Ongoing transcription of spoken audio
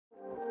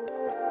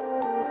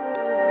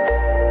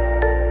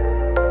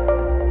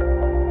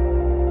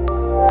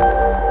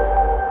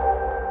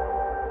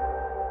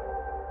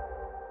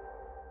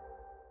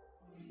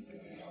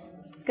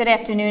Good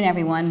afternoon,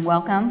 everyone.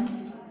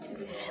 Welcome.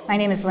 My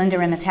name is Linda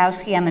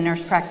Ramatowski. I'm a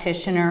nurse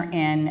practitioner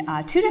in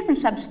two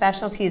different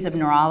subspecialties of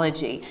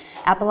neurology,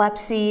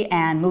 epilepsy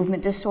and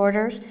movement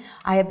disorders.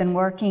 I have been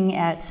working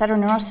at Sutter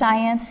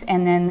Neuroscience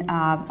and then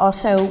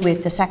also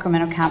with the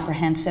Sacramento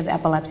Comprehensive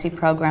Epilepsy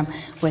program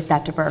with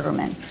Dr.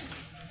 Bergerman.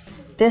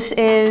 This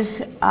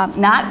is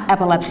not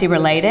epilepsy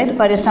related,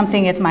 but it's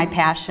something that's my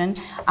passion.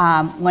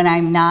 When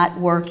I'm not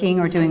working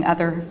or doing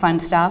other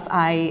fun stuff,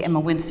 I am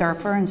a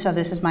windsurfer, and so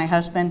this is my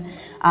husband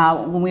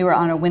when we were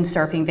on a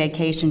windsurfing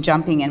vacation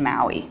jumping in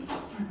Maui.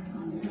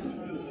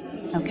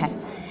 Okay,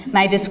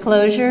 my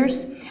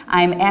disclosures.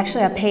 I'm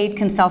actually a paid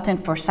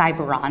consultant for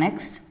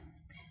Cyberonics.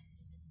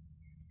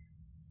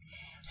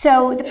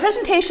 So the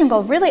presentation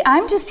goal, really,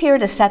 I'm just here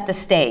to set the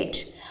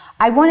stage.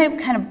 I want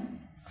to kind of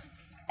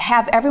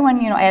have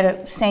everyone, at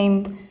a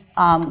same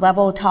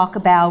level talk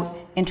about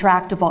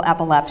intractable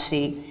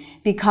epilepsy,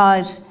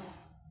 because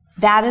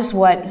that is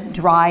what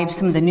drives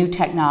some of the new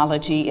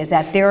technology, is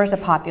that there is a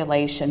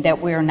population that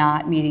we're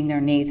not meeting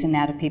their needs, and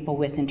that of people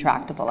with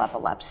intractable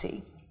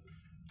epilepsy.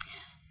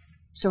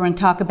 So we're going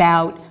to talk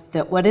about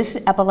what is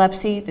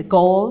epilepsy, the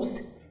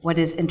goals, what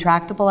is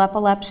intractable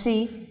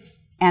epilepsy,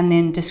 and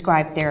then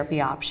describe therapy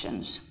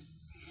options.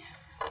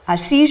 A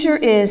seizure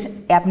is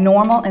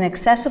abnormal and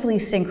excessively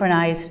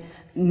synchronized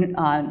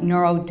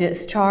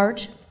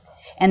neurodischarge,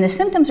 and the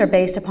symptoms are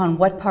based upon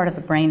what part of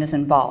the brain is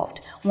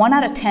involved. 1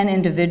 out of 10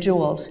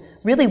 individuals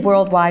really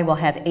worldwide will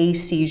have a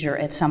seizure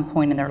at some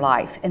point in their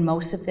life, and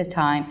most of the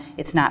time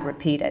it's not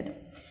repeated.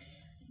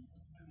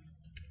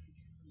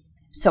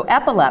 So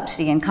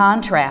epilepsy, in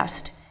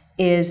contrast,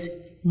 is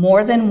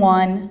more than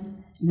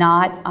one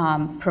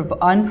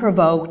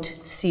unprovoked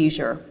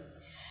seizure.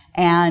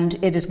 And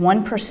it is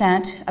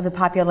 1% of the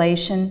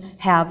population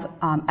have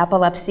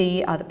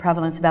epilepsy, the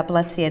prevalence of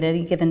epilepsy at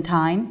any given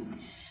time.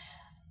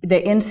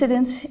 The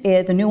incidence,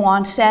 the new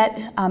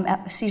onset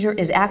seizure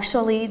is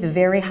actually the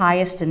very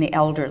highest in the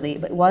elderly,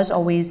 but it was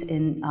always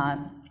in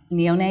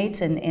neonates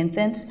and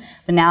infants,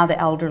 but now the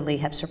elderly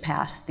have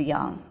surpassed the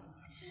young.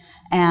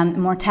 And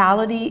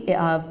mortality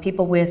of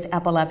people with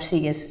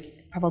epilepsy is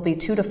probably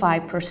 2 to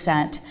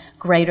 5%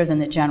 greater than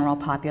the general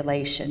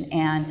population.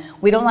 And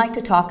we don't like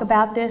to talk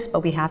about this,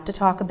 but we have to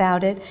talk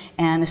about it.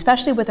 And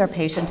especially with our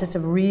patients, it's a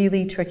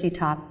really tricky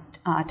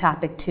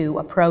topic to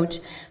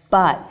approach.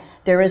 But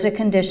there is a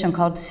condition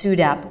called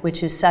SUDEP,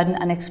 which is sudden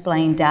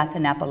unexplained death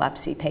in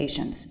epilepsy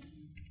patients.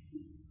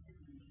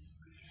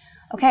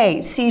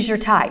 Okay, seizure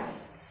type.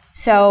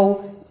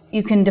 So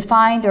you can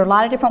define, there are a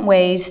lot of different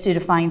ways to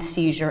define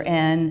seizure,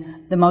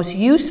 and the most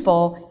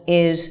useful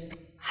is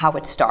how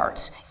it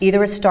starts.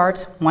 Either it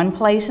starts one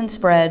place and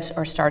spreads,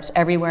 or starts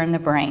everywhere in the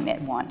brain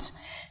at once.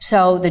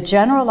 So the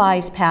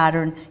generalized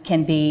pattern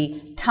can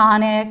be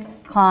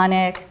tonic,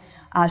 clonic,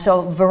 so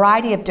a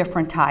variety of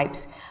different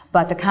types,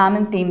 but the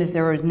common theme is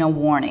there is no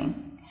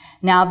warning.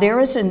 Now there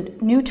is a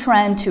new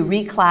trend to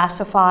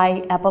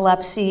reclassify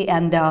epilepsy,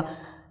 and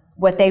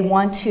what they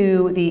want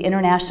to, the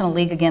International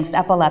League Against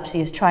Epilepsy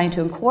is trying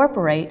to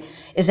incorporate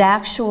is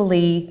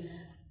actually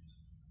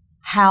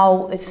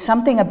how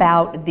something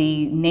about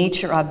the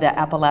nature of the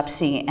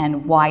epilepsy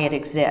and why it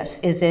exists.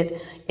 Is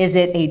it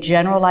a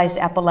generalized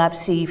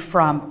epilepsy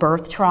from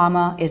birth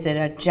trauma? Is it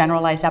a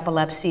generalized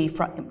epilepsy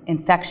from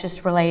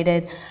infectious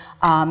related?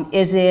 For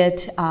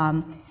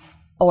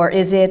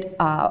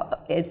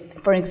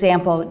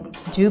example,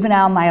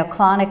 juvenile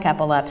myoclonic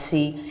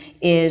epilepsy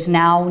is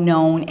now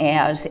known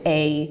as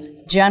a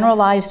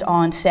generalized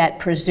onset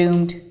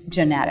presumed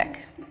genetic.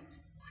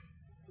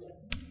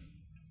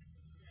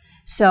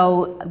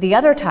 So the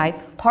other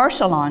type,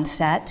 partial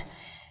onset,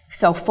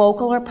 so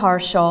focal or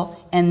partial,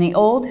 and the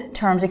old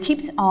terms, we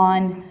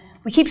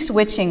keep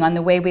switching on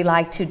the way we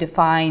like to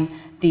define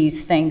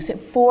these things.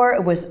 Before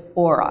it was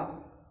aura,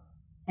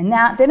 and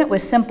then it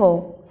was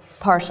simple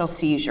partial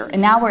seizure,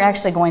 and now we're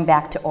actually going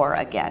back to aura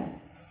again.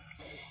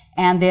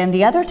 And then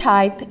the other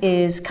type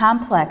is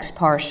complex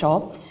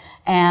partial,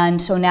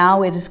 and so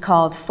now it is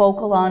called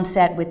focal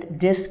onset with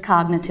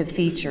dyscognitive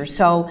features.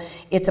 So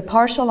it's a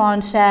partial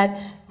onset.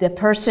 The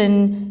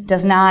person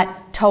does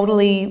not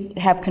totally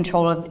have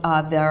control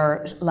of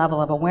their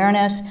level of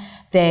awareness.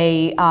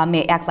 They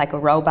may act like a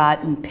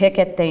robot and pick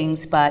at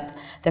things, but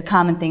the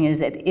common thing is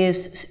that it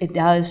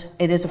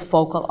is a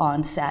focal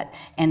onset,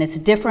 and it's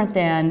different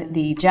than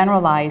the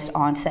generalized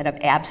onset of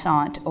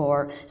absent,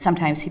 or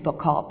sometimes people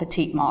call it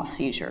petit mal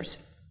seizures.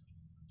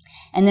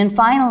 And then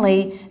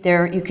finally,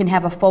 you can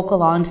have a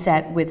focal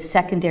onset with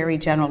secondary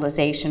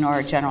generalization or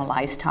a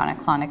generalized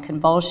tonic-clonic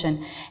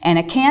convulsion, and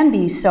it can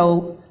be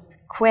so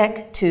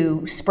quick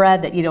to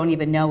spread that you don't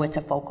even know it's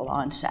a focal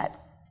onset.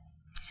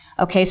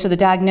 Okay, so the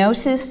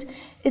diagnosis,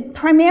 it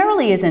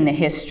primarily is in the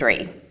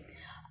history.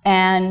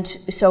 And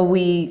so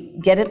we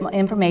get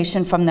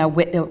information from the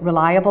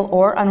reliable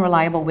or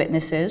unreliable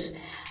witnesses,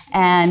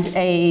 and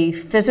a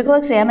physical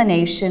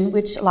examination,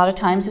 which a lot of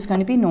times is going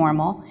to be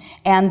normal,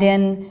 and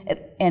then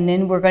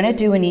we're going to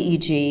do an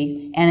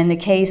EEG, and in the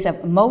case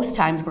of most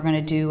times we're going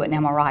to do an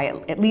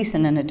MRI, at least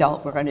in an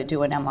adult we're going to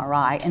do an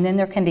MRI, and then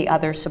there can be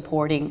other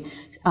supporting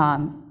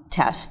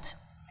test.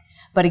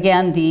 But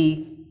again,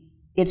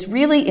 it's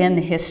really in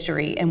the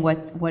history and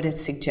what it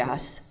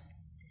suggests.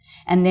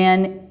 And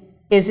then,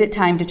 is it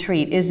time to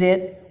treat? Is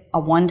it a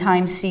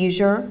one-time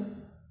seizure?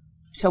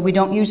 So we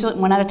don't usually,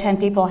 1 out of 10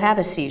 people have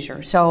a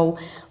seizure. So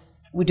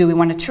do we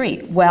want to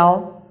treat?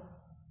 Well,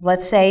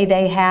 let's say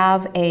they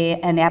have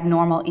an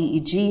abnormal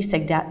EEG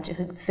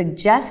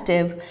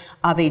suggestive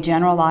of a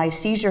generalized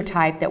seizure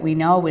type that we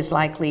know is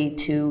likely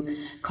to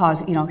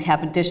cause,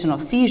 have additional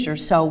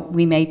seizures. So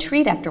we may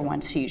treat after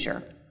one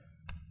seizure.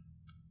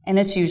 And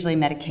it's usually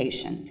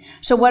medication.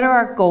 So what are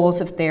our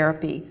goals of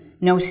therapy?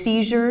 No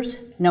seizures,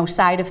 no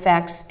side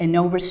effects, and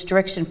no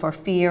restriction for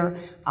fear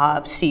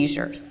of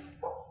seizures.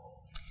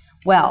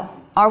 Well,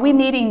 are we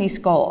meeting these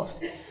goals?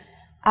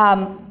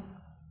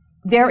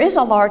 There is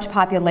a large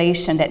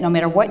population that no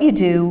matter what you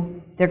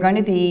do, they're going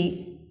to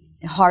be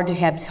hard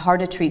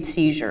to treat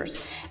seizures.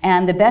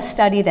 And the best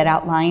study that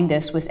outlined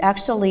this was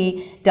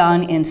actually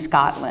done in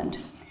Scotland.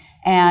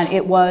 And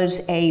it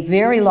was a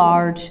very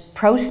large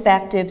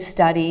prospective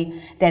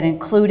study that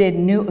included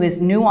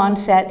new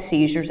onset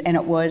seizures, and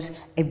it was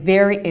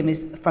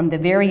from the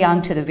very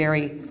young to the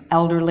very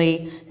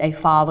elderly. They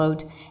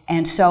followed,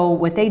 and so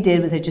what they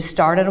did was they just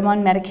started them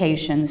on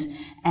medications,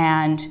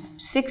 and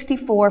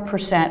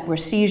 64% were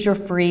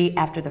seizure-free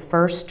after the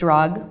first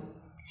drug.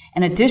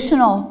 An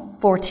additional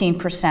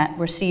 14%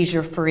 were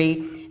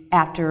seizure-free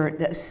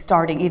after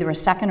starting either a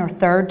second or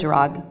third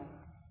drug.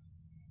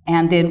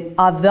 And then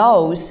of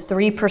those,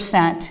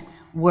 3%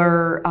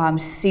 were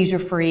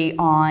seizure-free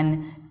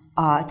on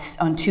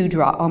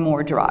 2 or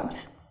more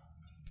drugs.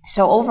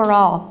 So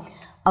overall,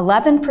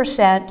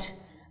 11%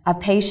 of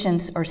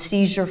patients are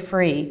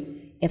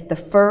seizure-free if the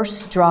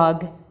first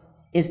drug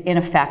is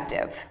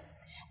ineffective.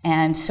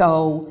 And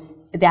so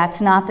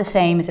that's not the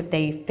same as if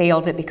they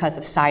failed it because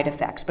of side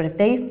effects. But if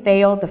they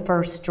failed the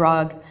first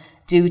drug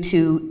due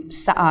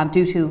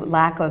to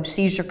lack of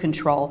seizure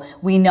control,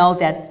 we know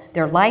that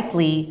they're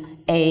likely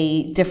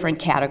a different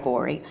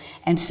category.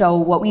 And so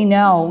what we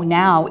know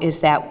now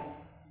is that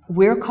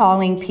we're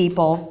calling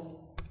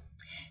people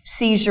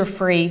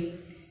seizure-free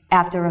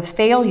after a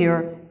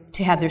failure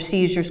to have their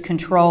seizures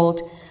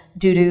controlled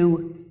due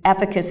to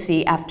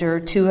efficacy after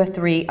 2 or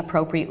 3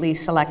 appropriately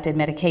selected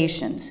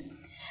medications.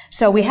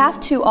 So we have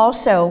to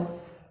also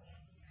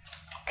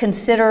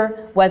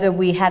consider whether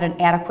we had an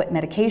adequate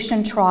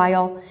medication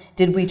trial.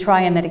 Did we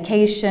try a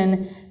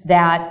medication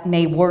that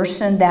may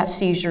worsen that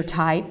seizure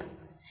type?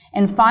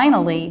 And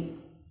finally,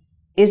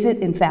 is it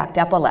in fact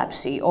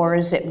epilepsy, or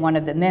is it one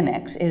of the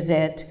mimics? Is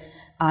it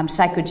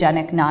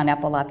psychogenic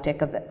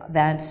non-epileptic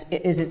events?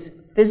 Is it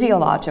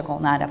physiological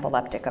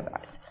non-epileptic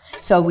events?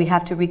 So we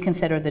have to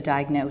reconsider the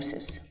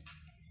diagnosis.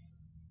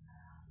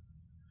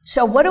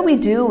 So what do we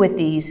do with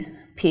these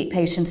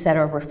patients that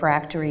are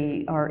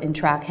refractory or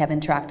have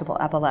intractable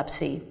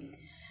epilepsy?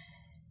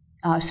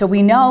 So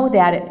we know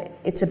that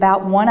it's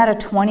about 1 out of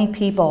 20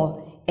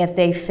 people, if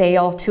they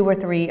fail 2 or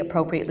 3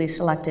 appropriately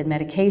selected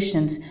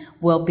medications,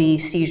 will be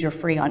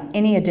seizure-free on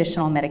any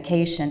additional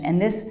medication.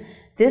 And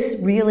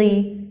this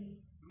really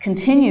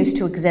continues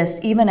to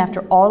exist even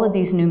after all of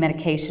these new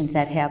medications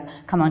that have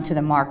come onto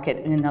the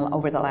market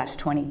over the last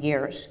 20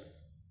 years.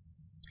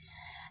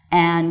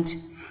 And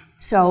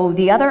so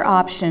the other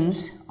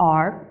options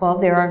are, well,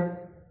 there are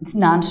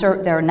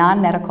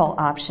non-medical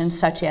options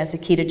such as a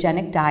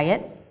ketogenic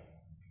diet,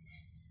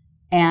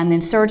 and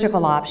then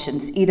surgical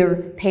options,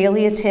 either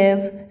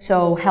palliative,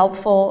 so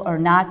helpful or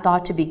not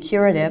thought to be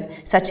curative,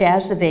 such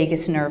as the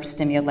vagus nerve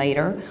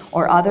stimulator,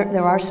 or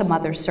there are some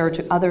other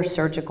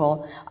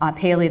surgical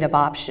palliative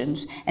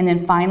options, and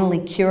then finally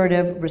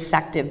curative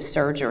resective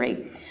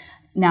surgery.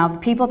 Now, the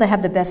people that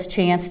have the best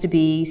chance to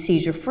be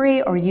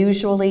seizure-free are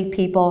usually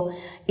people,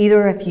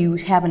 either if you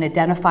have an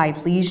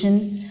identified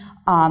lesion,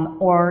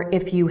 or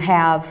if you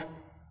have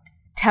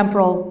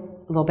temporal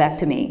lobe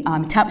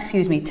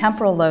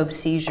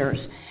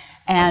seizures.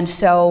 And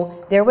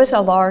so there was a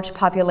large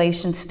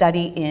population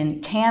study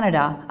in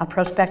Canada, a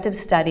prospective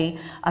study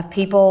of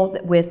people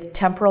with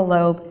temporal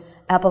lobe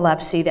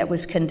epilepsy that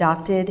was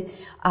conducted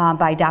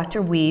by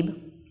Dr. Wiebe.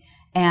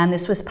 And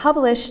this was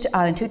published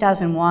in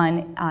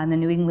 2001 in the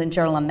New England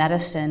Journal of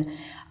Medicine.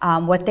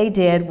 What they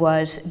did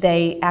was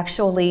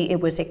it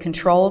was a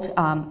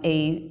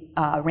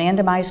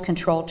randomized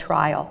controlled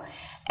trial.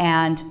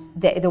 And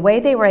the way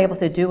they were able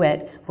to do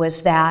it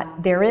was that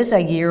there is a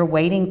year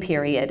waiting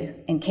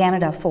period in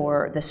Canada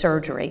for the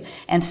surgery.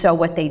 And so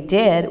what they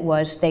did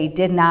was they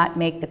did not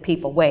make the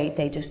people wait.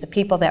 The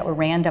people that were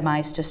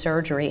randomized to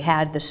surgery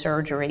had the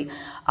surgery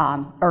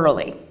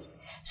early.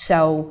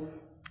 So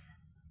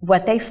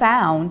what they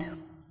found,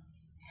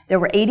 there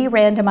were 80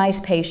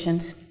 randomized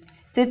patients.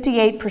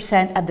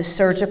 58% of the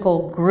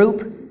surgical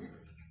group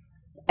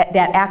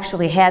that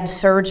actually had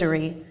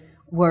surgery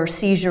were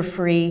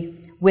seizure-free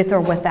with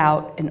or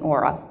without an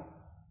aura.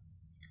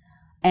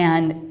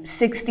 And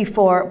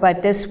 64,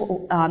 but this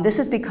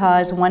is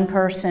because one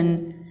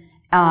person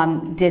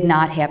did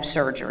not have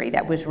surgery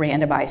that was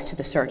randomized to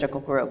the surgical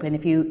group. And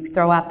if you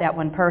throw out that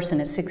one person,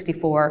 it's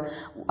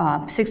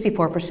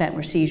 64%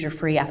 were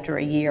seizure-free after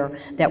a year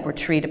that were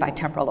treated by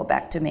temporal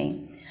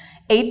lobectomy.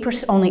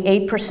 Only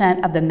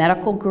 8% of the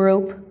medical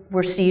group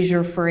were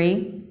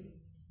seizure-free,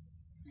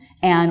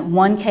 and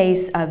one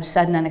case of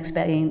sudden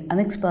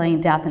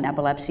unexplained death in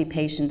epilepsy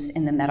patients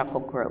in the medical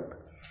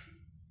group.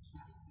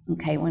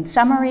 Okay, well, in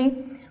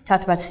summary,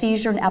 talked about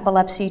seizure and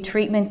epilepsy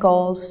treatment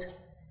goals,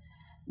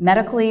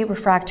 medically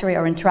refractory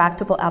or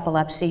intractable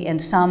epilepsy,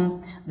 and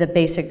the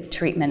basic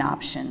treatment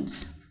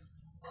options.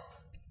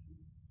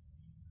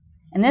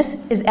 And this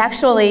is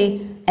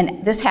actually,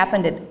 and this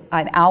happened at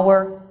an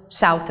hour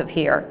south of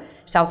here,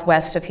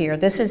 southwest of here.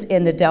 This is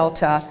in the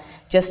Delta,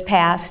 just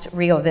past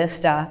Rio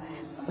Vista.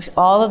 We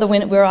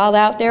were all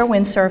out there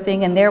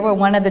windsurfing, and there were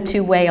one of the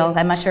two whales.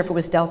 I'm not sure if it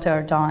was Delta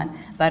or Dawn,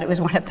 but it was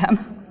one of them.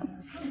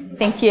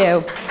 Thank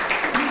you.